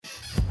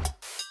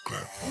Hey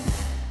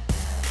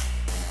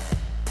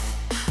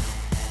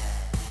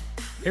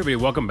everybody,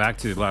 welcome back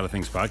to the A Lot of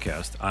Things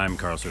podcast. I'm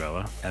Carl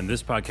Sardella, and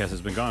this podcast has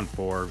been gone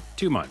for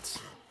 2 months,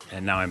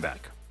 and now I'm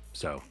back.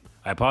 So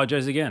I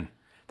apologize again.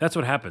 That's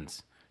what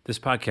happens. This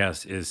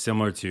podcast is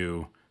similar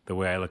to the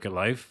way I look at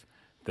life,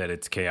 that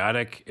it's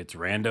chaotic, it's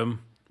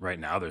random. Right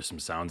now, there's some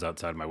sounds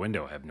outside my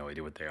window. I have no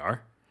idea what they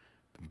are,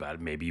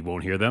 but maybe you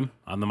won't hear them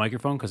on the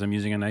microphone because I'm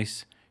using a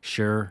nice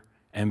Shure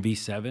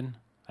MV7,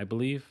 I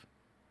believe.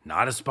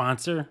 Not a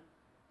sponsor.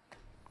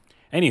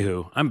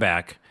 Anywho, I'm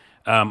back.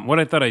 What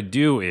I thought I'd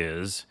do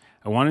is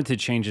I wanted to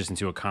change this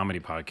into a comedy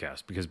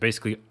podcast because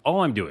basically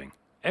all I'm doing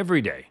every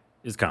day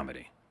is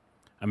comedy.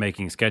 I'm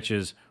making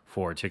sketches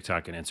for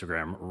TikTok and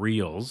Instagram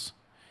Reels.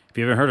 If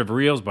you haven't heard of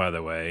Reels, by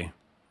the way,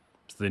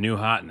 it's the new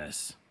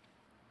hotness.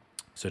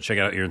 So check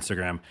out your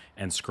Instagram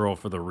and scroll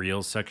for the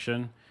Reels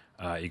section.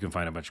 You can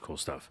find a bunch of cool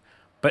stuff.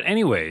 But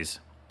anyways,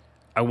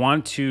 I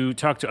want to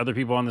talk to other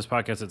people on this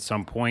podcast at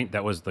some point.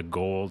 That was the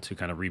goal, to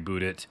kind of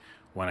reboot it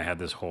when I had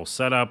this whole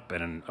setup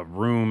and a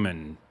room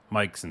and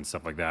mics and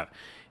stuff like that.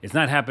 It's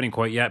not happening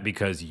quite yet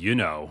because,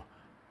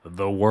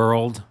 the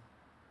world,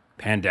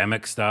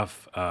 pandemic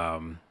stuff.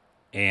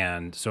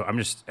 And so I'm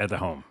just at the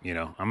home,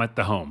 I'm at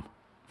the home.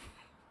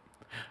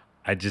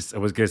 I was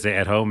going to say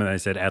at home and I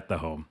said at the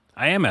home.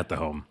 I am at the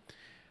home,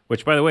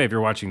 which, by the way, if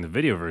you're watching the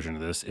video version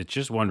of this, it's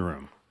just one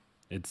room.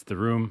 It's the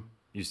room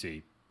you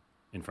see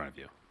in front of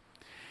you.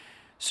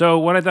 So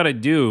what I thought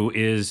I'd do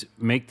is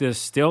make this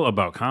still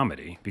about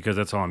comedy, because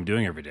that's all I'm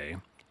doing every day,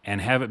 and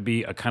have it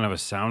be a kind of a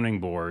sounding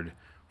board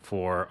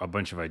for a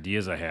bunch of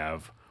ideas I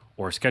have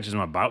or sketches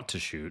I'm about to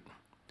shoot.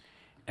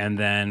 And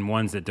then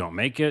ones that don't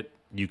make it,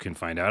 you can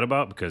find out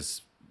about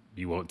because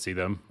you won't see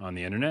them on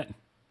the internet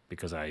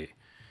because I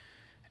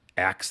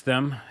axe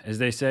them, as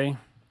they say.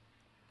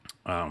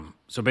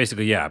 So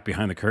basically,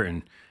 behind the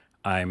curtain,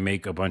 I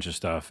make a bunch of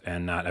stuff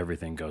and not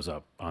everything goes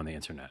up on the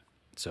internet.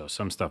 So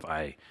some stuff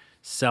I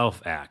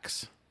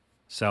self-axe,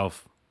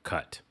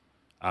 self-cut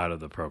out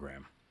of the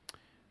program,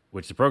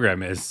 which the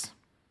program is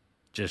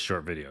just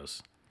short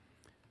videos.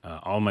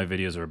 All my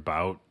videos are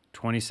about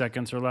 20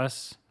 seconds or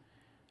less,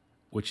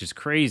 which is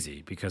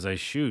crazy because I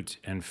shoot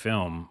and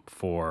film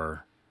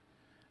for,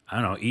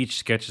 each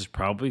sketch is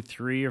probably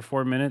 3 or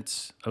 4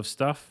 minutes of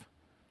stuff,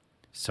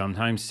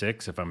 sometimes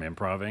 6 if I'm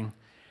improvising,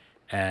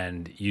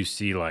 and you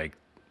see like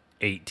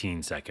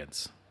 18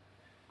 seconds.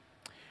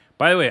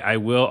 By the way, I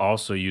will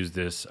also use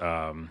this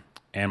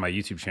and my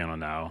YouTube channel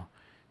now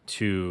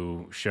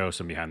to show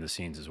some behind the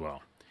scenes as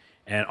well.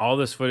 And all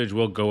this footage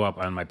will go up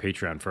on my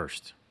Patreon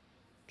first.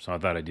 So I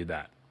thought I'd do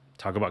that.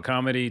 Talk about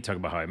comedy, talk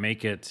about how I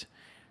make it,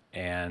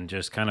 and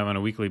just kind of on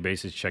a weekly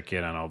basis check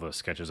in on all the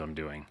sketches I'm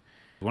doing.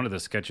 One of the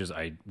sketches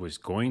I was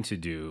going to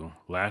do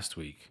last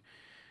week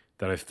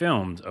that I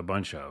filmed a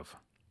bunch of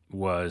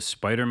was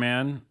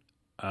Spider-Man,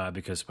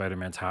 because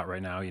Spider-Man's hot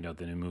right now.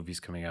 The new movie's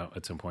coming out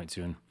at some point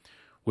soon,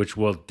 which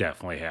will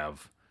definitely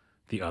have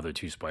the other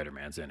 2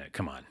 Spider-Mans in it.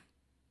 Come on.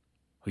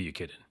 Who you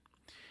kidding?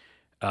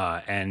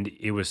 And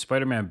it was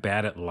Spider-Man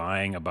bad at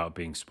lying about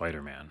being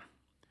Spider-Man.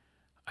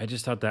 I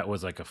just thought that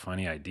was like a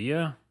funny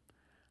idea.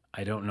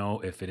 I don't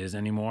know if it is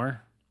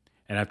anymore.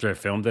 And after I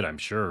filmed it, I'm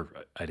sure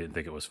I didn't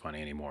think it was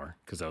funny anymore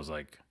because I was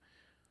like,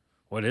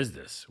 what is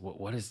this?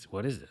 What is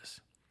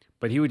this?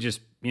 But he would just,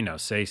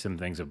 say some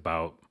things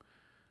about,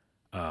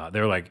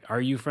 they're like,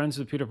 are you friends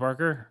with Peter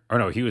Parker? Or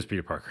no, he was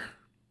Peter Parker.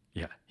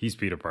 Yeah, he's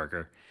Peter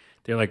Parker.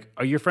 They're like,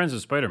 are you friends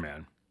with Spider-Man?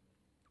 And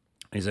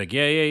he's like,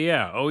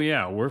 yeah. Oh,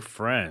 yeah, we're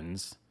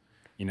friends,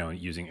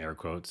 using air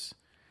quotes.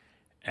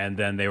 And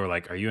then they were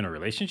like, are you in a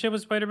relationship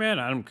with Spider-Man?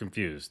 I'm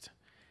confused.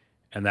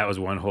 And that was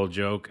one whole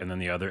joke. And then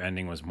the other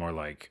ending was more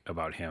like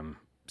about him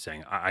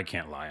saying, I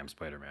can't lie, I'm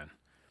Spider-Man.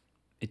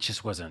 It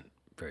just wasn't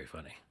very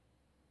funny.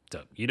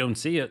 So you don't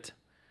see it,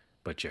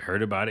 but you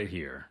heard about it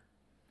here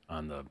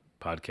on the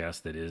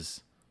podcast that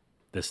is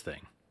this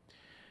thing.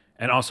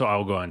 And also, I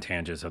will go on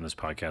tangents on this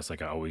podcast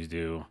like I always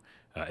do.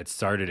 It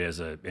started as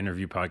an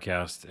interview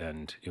podcast,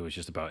 and it was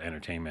just about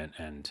entertainment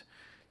and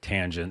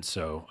tangents.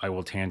 So I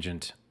will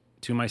tangent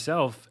to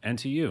myself and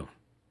to you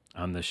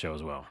on this show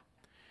as well.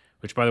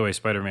 Which, by the way,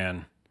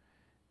 Spider-Man,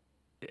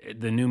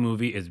 the new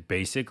movie is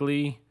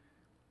basically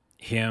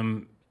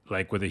him,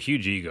 like, with a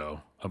huge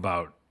ego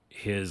about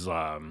his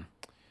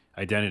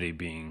identity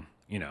being,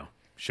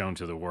 shown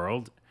to the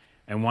world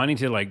and wanting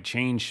to, like,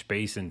 change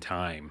space and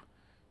time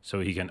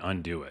so he can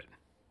undo it.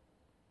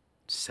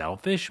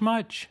 Selfish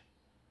much?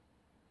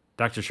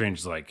 Doctor Strange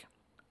is like,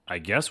 I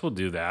guess we'll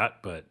do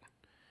that, but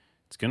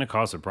it's going to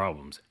cause some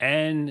problems.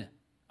 And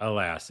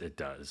alas, it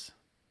does.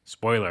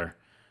 Spoiler,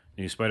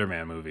 new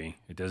Spider-Man movie.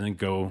 It doesn't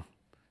go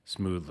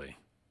smoothly.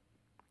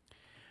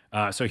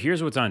 So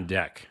here's what's on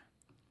deck.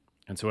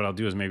 And so what I'll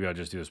do is maybe I'll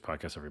just do this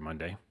podcast every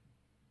Monday.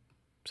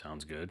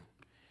 Sounds good.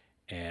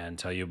 And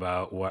tell you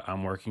about what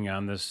I'm working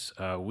on this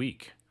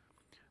week.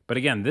 But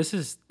again, this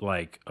is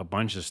like a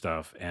bunch of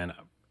stuff, and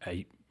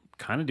I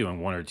kind of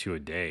doing 1 or 2 a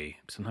day,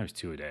 sometimes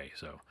 2 a day.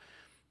 So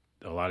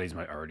a lot of these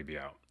might already be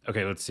out.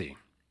 Okay, let's see.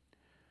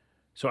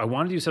 So I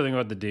want to do something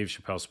about the Dave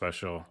Chappelle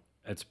special.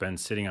 It's been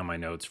sitting on my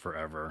notes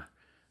forever.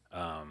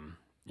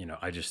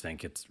 I just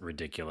think it's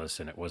ridiculous,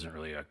 and it wasn't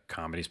really a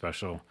comedy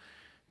special.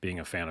 Being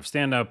a fan of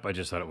stand-up, I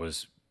just thought it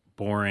was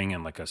boring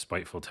and like a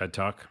spiteful TED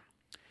Talk.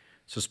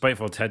 So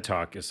spiteful TED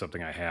Talk is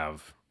something I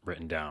have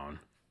written down.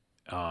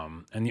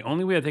 And the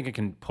only way I think I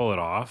can pull it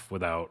off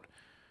without,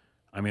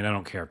 I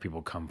don't care if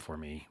people come for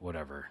me,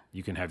 whatever.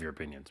 You can have your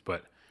opinions,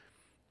 but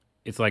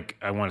it's like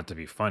I want it to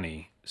be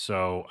funny.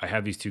 So I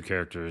have these two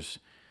characters.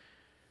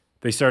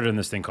 They started in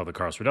this thing called the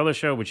Carl Sardella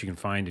Show, which you can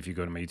find if you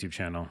go to my YouTube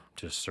channel.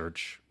 Just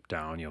search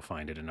down, you'll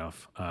find it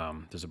enough.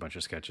 There's a bunch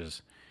of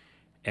sketches.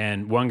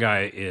 And one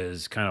guy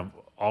is kind of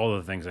all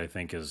the things I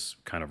think is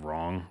kind of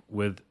wrong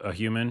with a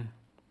human,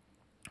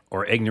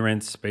 or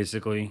ignorance,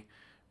 basically,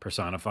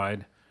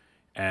 personified.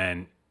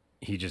 And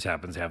he just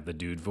happens to have the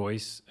dude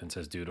voice and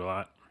says dude a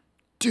lot.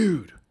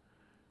 Dude,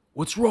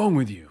 what's wrong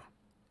with you?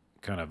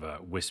 Kind of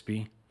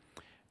wispy.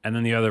 And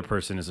then the other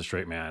person is a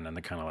straight man and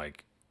the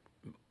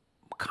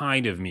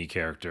kind of me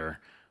character,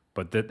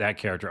 but that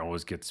character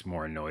always gets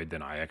more annoyed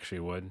than I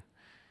actually would.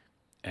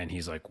 And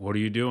he's like, what are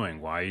you doing?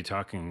 Why are you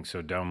talking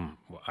so dumb?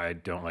 I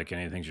don't like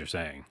any of the things you're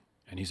saying.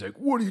 And he's like,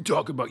 what are you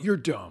talking about? You're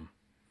dumb.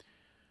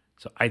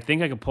 So I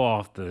think I could pull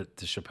off the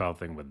Chappelle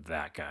thing with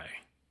that guy.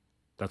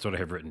 That's what I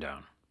have written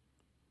down.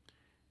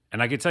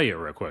 And I could tell you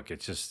it real quick.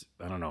 It's just,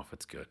 I don't know if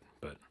it's good,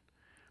 but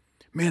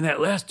man, that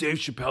last Dave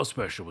Chappelle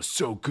special was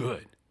so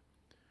good.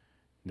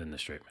 Then the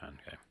straight man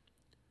guy.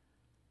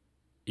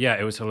 Yeah,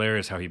 it was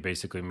hilarious how he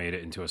basically made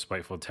it into a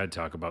spiteful TED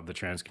Talk about the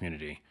trans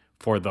community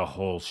for the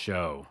whole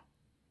show.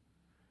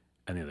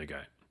 And the other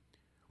guy,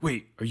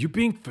 wait, are you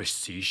being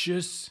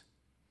facetious?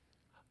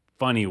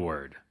 Funny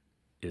word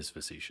is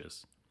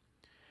facetious.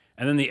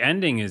 And then the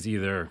ending is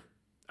either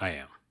I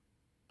am,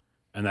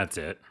 and that's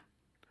it.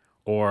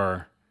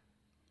 Or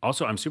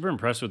also, I'm super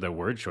impressed with the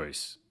word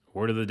choice.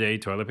 Word of the day,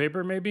 toilet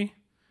paper, maybe?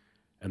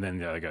 And then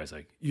the other guy's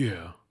like,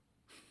 yeah.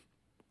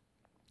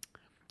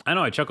 I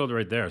know, I chuckled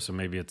right there, so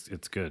maybe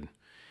it's good.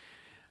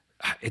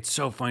 It's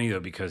so funny, though,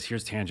 because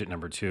here's tangent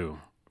number 2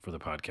 for the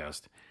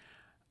podcast.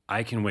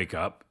 I can wake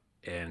up,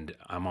 and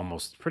I'm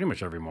almost pretty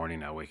much every morning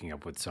now waking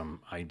up with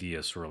some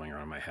idea swirling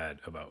around my head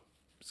about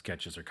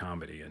sketches or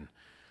comedy. And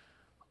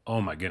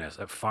oh my goodness,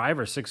 at 5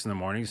 or 6 in the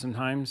morning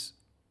sometimes,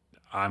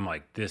 I'm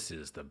like, this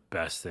is the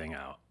best thing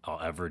I'll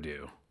ever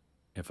do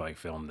if I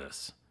film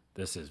this.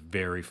 This is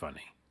very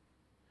funny.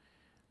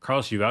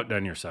 Carlos, you've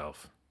outdone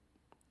yourself.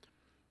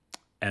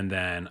 And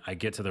then I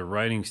get to the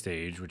writing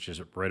stage, which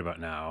is right about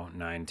now,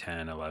 9,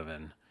 10,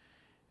 11.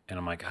 And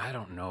I'm like, I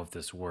don't know if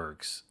this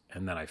works.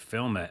 And then I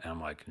film it, and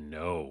I'm like,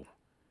 no,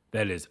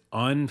 that is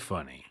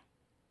unfunny.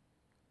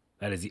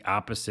 That is the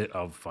opposite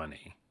of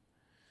funny.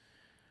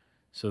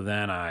 So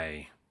then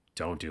I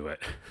don't do it.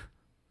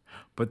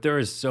 But there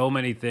is so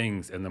many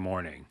things in the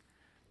morning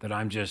that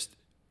I'm just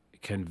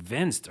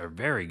convinced are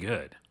very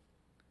good.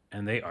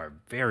 And they are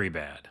very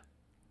bad.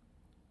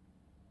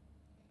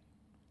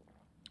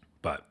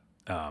 But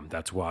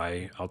that's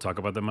why I'll talk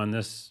about them on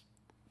this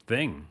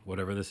thing,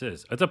 whatever this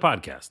is. It's a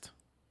podcast.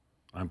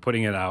 I'm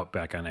putting it out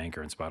back on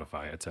Anchor and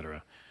Spotify,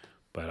 etc.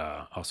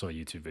 But also a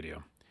YouTube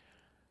video.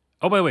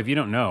 Oh, by the way, if you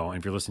don't know, and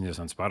if you're listening to this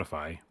on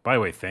Spotify, by the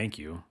way, thank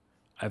you.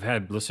 I've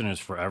had listeners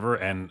forever,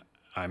 and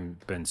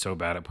I've been so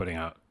bad at putting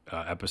out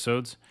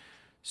episodes.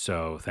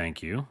 So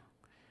thank you.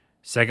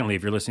 Secondly,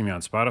 if you're listening to me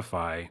on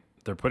Spotify,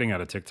 they're putting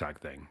out a TikTok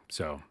thing.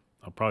 So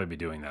I'll probably be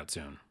doing that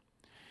soon.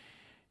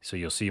 So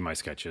you'll see my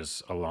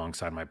sketches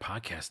alongside my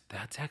podcast.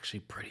 That's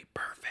actually pretty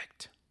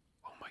perfect.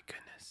 Oh my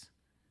goodness.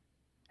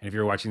 And if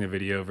you're watching the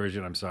video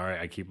version, I'm sorry.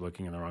 I keep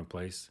looking in the wrong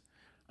place.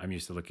 I'm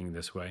used to looking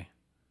this way.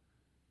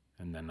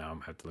 And then now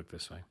I have to look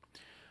this way.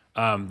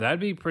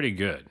 That'd be pretty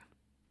good.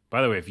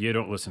 By the way, if you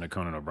don't listen to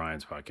Conan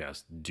O'Brien's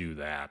podcast, do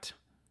that.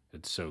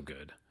 It's so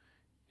good.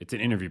 It's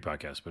an interview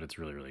podcast, but it's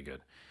really, really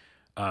good.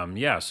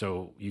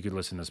 So you could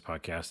listen to this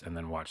podcast and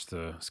then watch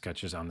the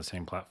sketches on the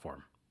same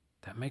platform.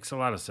 That makes a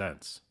lot of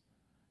sense.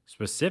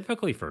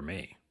 Specifically for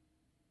me.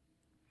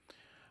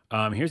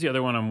 Here's the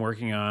other one I'm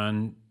working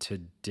on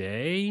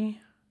today.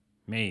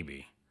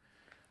 Maybe.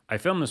 I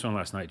filmed this one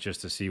last night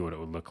just to see what it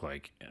would look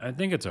like. I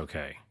think it's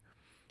okay.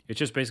 It's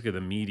just basically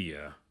the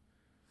media.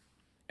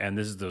 And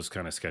this is those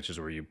kind of sketches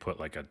where you put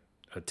like a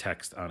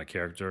text on a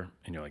character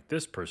and you're like,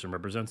 this person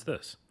represents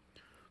this.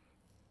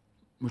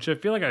 Which I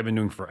feel like I've been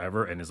doing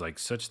forever and is like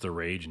such the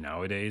rage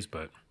nowadays,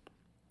 but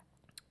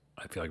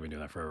I feel like I've been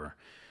doing that forever.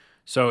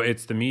 So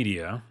it's the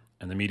media,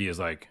 and the media is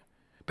like,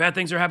 bad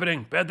things are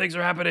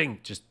happening,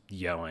 just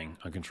yelling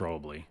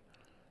uncontrollably.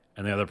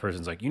 And the other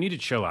person's like, you need to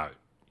chill out.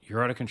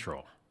 You're out of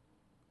control.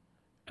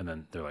 And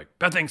then they're like,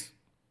 bad things,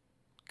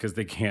 because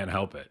they can't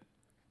help it.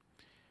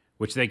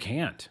 Which they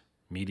can't.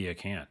 Media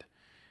can't.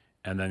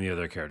 And then the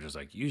other character's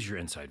like, use your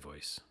inside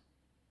voice.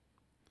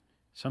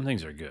 Some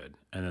things are good.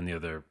 And then the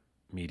other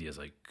media's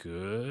like,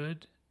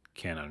 good.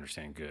 Can't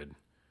understand good.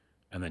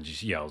 And then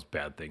just yells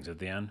bad things at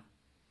the end.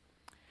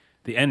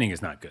 The ending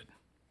is not good.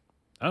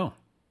 Oh,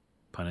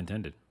 pun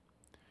intended.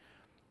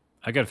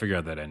 I got to figure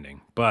out that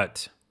ending.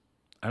 But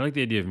I like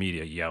the idea of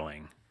media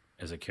yelling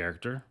as a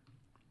character.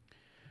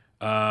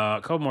 A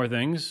couple more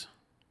things.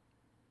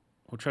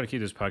 We'll try to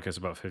keep this podcast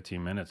about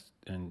 15 minutes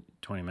and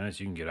 20 minutes.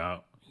 You can get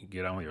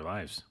on with your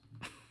lives.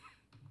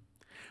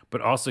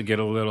 But also get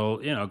a little,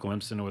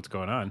 glimpse into what's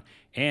going on.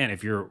 And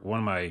if you're one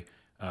of my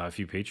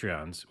few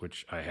Patreons,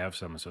 which I have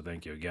some, so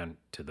thank you again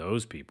to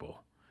those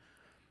people,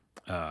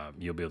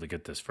 you'll be able to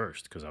get this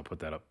first because I'll put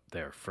that up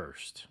there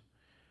first.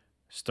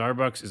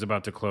 Starbucks is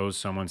about to close.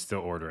 Someone's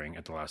still ordering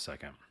at the last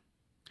second.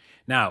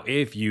 Now,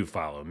 if you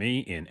follow me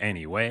in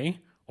any way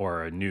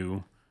or are a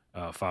new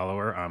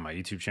follower on my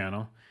YouTube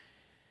channel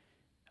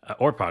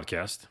or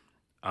podcast,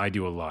 I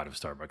do a lot of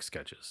Starbucks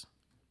sketches.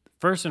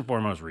 First and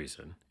foremost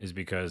reason is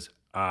because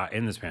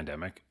in this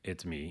pandemic,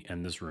 it's me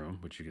in this room,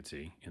 which you can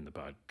see in the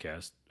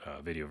podcast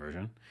video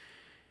version.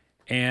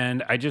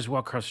 And I just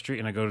walk across the street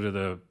and I go to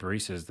the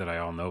baristas that I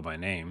all know by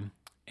name.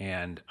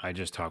 And I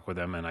just talk with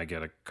them and I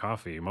get a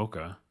coffee,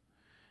 mocha.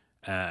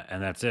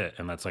 And that's it.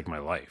 And that's like my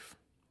life.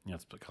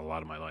 It's like a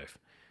lot of my life.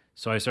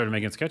 So I started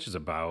making sketches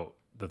about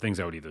the things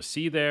I would either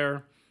see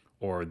there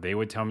or they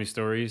would tell me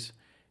stories.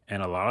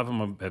 And a lot of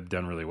them have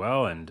done really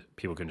well and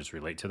people can just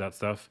relate to that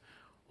stuff.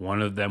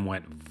 One of them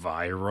went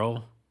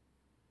viral,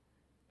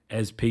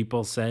 as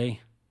people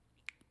say.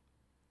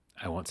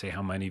 I won't say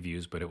how many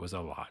views, but it was a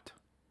lot.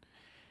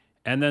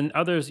 And then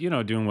others,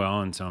 doing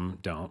well and some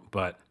don't.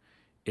 But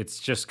it's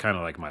just kind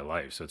of like my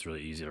life. So it's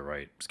really easy to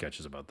write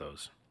sketches about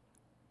those.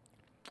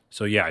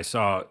 So yeah, I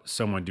saw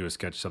someone do a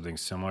sketch, something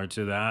similar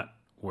to that,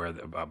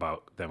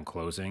 about them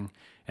closing.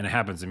 And it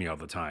happens to me all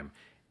the time.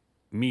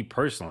 Me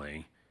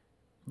personally,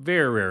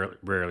 very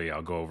rarely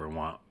I'll go over and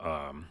want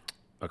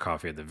a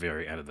coffee at the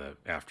very end of the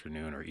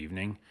afternoon or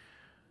evening.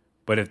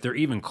 But if they're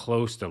even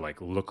close to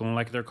like looking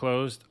like they're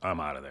closed, I'm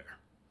out of there.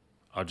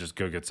 I'll just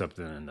go get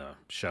something in the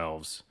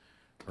shelves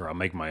or I'll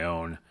make my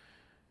own.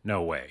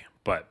 No way.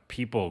 But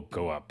people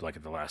go up like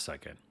at the last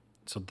second.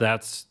 So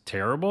that's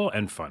terrible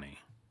and funny.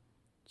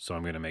 So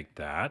I'm going to make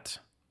that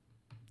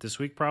this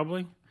week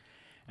probably.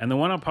 And the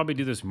one I'll probably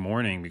do this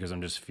morning because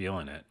I'm just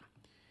feeling it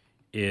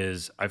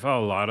is I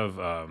follow a lot of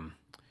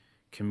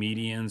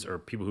comedians or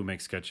people who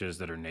make sketches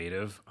that are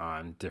native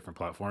on different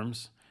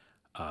platforms.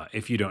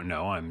 If you don't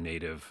know, I'm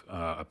native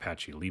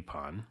Apache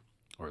Lipan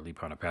or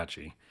Lipan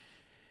Apache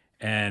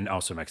and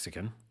also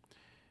Mexican.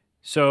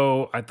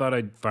 So I thought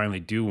I'd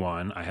finally do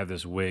one. I have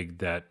this wig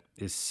that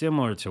is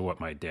similar to what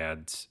my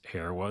dad's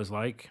hair was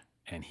like.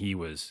 And he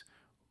was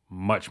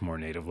much more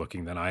native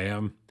looking than I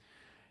am.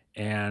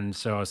 And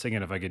so I was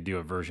thinking if I could do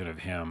a version of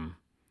him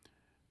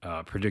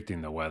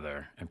predicting the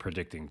weather and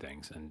predicting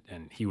things.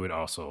 And he would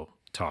also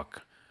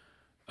talk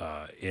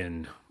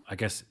in, I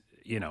guess,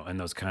 in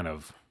those kind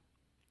of,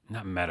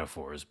 not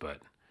metaphors, but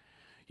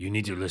you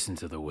need to listen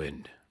to the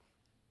wind.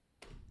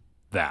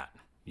 That,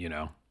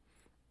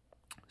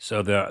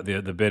 So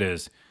the bit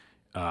is,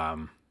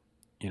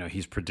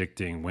 he's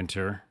predicting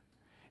winter.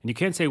 And you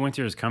can't say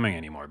winter is coming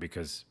anymore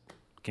because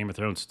Game of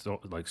Thrones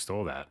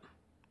stole that.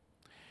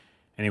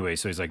 Anyway,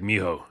 so he's like,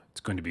 mijo, it's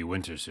going to be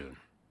winter soon.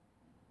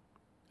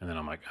 And then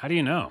I'm like, how do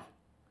you know?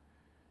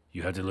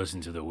 You had to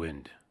listen to the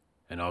wind.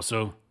 And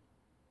also,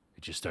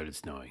 it just started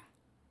snowing.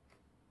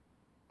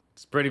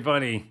 It's pretty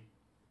funny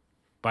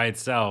by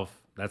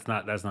itself. That's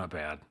not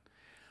bad.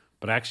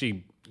 But I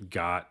actually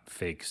got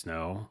fake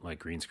snow, like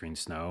green screen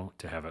snow,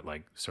 to have it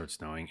like start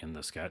snowing in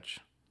the sketch.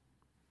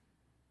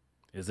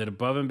 Is it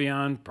above and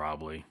beyond?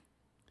 Probably.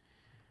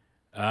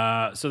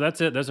 So that's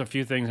it. There's a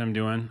few things I'm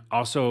doing.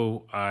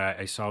 Also,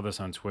 I saw this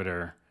on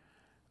Twitter.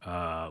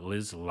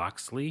 Liz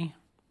Loxley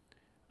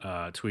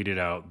tweeted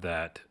out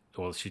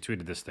she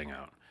tweeted this thing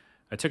out.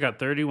 I took out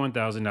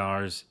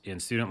 $31,000 in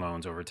student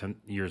loans over 10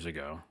 years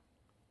ago.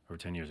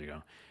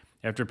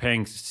 After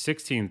paying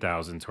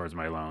 $16,000 towards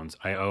my loans,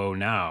 I owe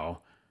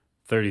now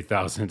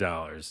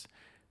 $30,000.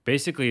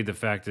 Basically, the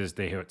fact is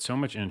they have so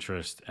much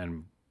interest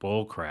and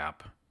bull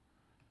crap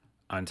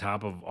on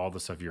top of all the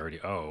stuff you already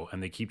owe,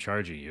 and they keep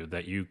charging you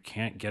that you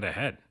can't get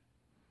ahead.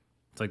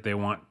 It's like they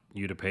want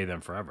you to pay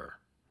them forever.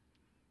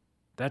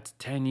 That's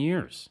 10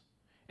 years.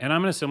 And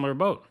I'm in a similar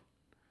boat.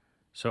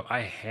 So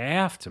I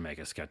have to make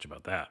a sketch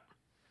about that.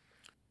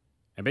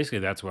 And basically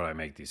that's what I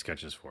make these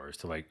sketches for, is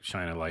to like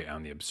shine a light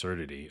on the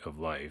absurdity of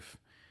life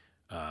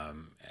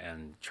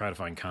and try to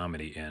find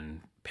comedy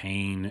in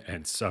pain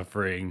and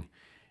suffering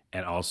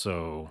and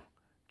also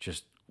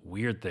just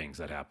weird things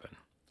that happen.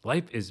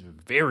 Life is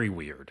very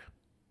weird.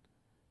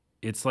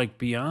 It's like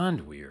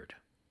beyond weird.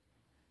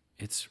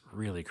 It's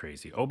really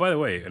crazy. Oh, by the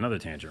way, another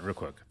tangent, real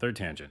quick. Third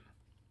tangent.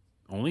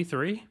 Only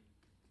 3?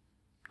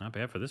 Not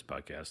bad for this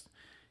podcast.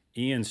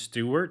 Ian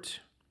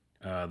Stewart.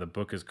 The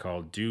book is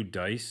called Do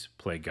Dice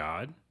Play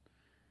God?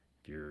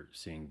 If you're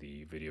seeing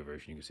the video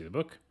version, you can see the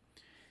book.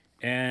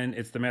 And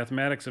it's the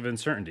mathematics of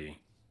uncertainty.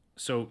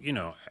 So,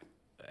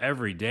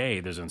 every day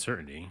there's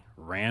uncertainty,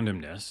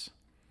 randomness.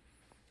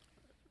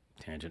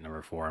 Tangent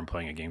number 4, I'm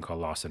playing a game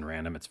called Lost in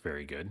Random. It's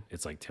very good.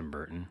 It's like Tim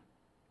Burton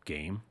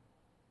game.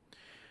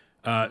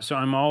 So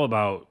I'm all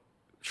about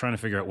trying to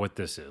figure out what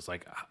this is.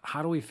 Like,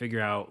 how do we figure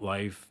out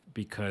life?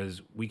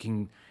 Because we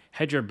can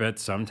hedge our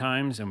bets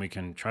sometimes and we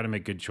can try to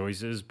make good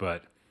choices,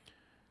 but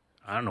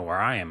I don't know where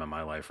I am in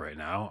my life right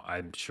now.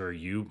 I'm sure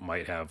you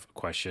might have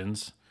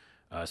questions,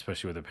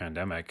 especially with the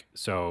pandemic.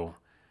 So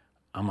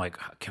I'm like,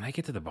 can I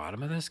get to the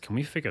bottom of this? Can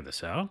we figure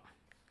this out?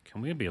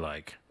 Can we be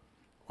like,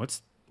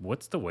 what's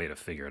the way to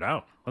figure it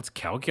out? Let's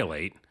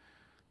calculate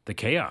the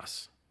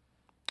chaos.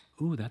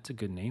 Ooh, that's a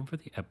good name for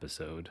the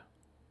episode.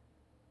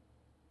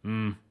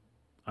 I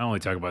only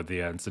talk about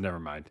the end, so never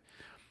mind.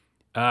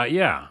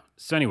 Yeah.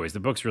 So, anyways, the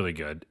book's really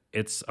good.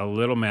 It's a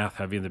little math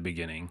heavy in the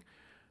beginning,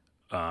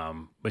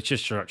 but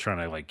just trying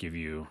to like give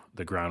you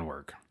the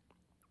groundwork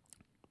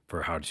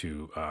for how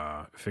to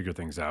figure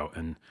things out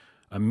in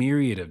a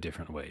myriad of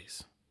different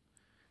ways.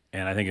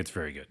 And I think it's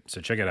very good.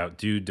 So check it out.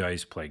 Do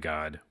Dice Play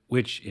God?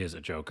 Which is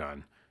a joke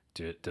on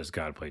does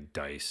God play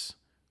dice?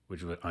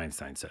 Which is what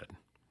Einstein said.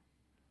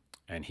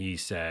 And he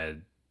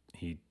said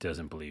he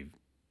doesn't believe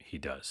he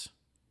does.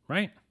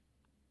 Right?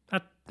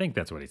 I think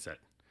that's what he said.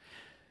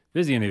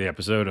 This is the end of the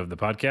episode of the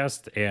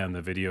podcast and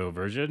the video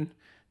version.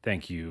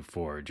 Thank you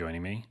for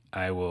joining me.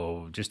 I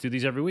will just do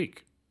these every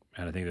week.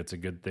 And I think that's a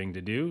good thing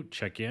to do.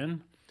 Check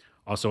in.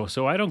 Also,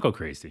 so I don't go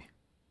crazy.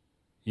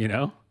 You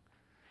know?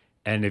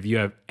 And if you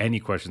have any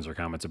questions or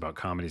comments about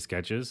comedy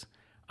sketches,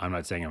 I'm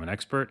not saying I'm an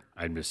expert.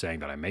 I'm just saying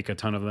that I make a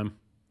ton of them.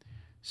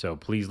 So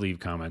please leave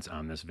comments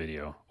on this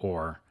video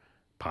or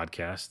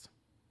podcast.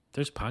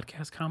 There's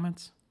podcast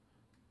comments?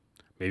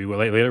 Maybe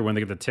later when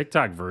they get the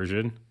TikTok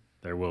version,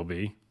 there will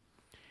be.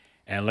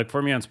 And look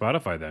for me on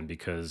Spotify then,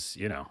 because,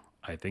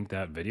 I think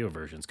that video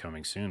version's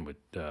coming soon with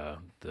the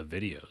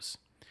videos.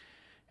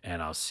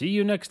 And I'll see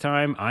you next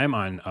time. I'm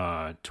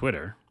on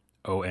Twitter,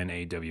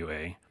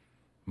 ONAWA.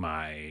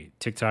 My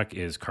TikTok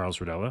is Carlos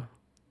Rodela,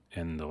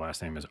 and the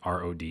last name is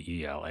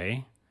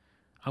Rodela.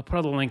 I'll put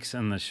all the links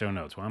in the show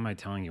notes. Why am I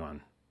telling you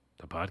on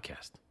the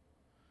podcast?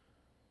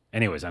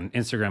 Anyways, on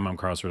Instagram, I'm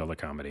Carlos Rodela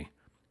Comedy.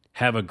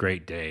 Have a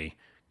great day.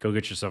 Go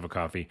get yourself a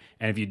coffee.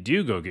 And if you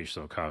do go get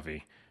yourself a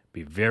coffee,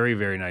 be very,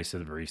 very nice to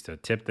the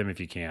barista. Tip them if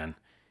you can.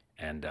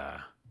 And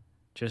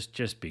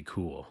just be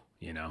cool,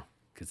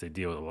 because they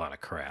deal with a lot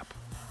of crap.